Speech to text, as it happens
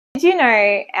Did you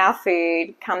know our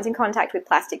food comes in contact with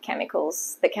plastic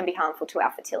chemicals that can be harmful to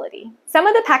our fertility? Some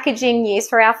of the packaging used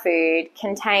for our food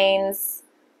contains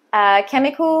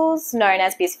chemicals known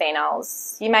as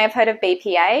bisphenols. You may have heard of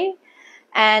BPA,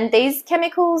 and these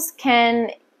chemicals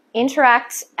can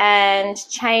interact and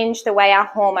change the way our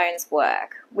hormones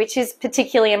work, which is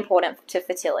particularly important to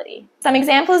fertility. Some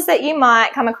examples that you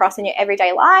might come across in your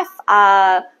everyday life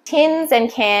are tins and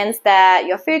cans that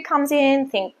your food comes in,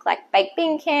 think like baked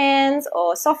bean cans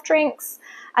or soft drinks,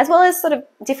 as well as sort of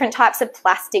different types of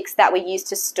plastics that we use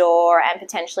to store and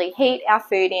potentially heat our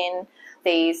food in.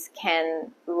 These can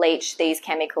leach these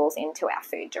chemicals into our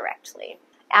food directly.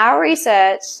 Our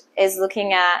research is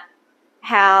looking at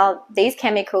how these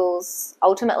chemicals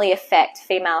ultimately affect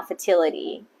female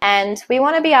fertility. And we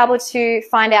want to be able to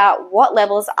find out what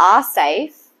levels are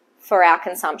safe for our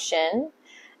consumption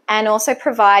and also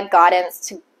provide guidance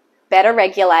to better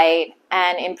regulate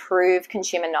and improve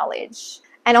consumer knowledge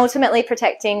and ultimately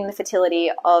protecting the fertility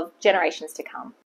of generations to come.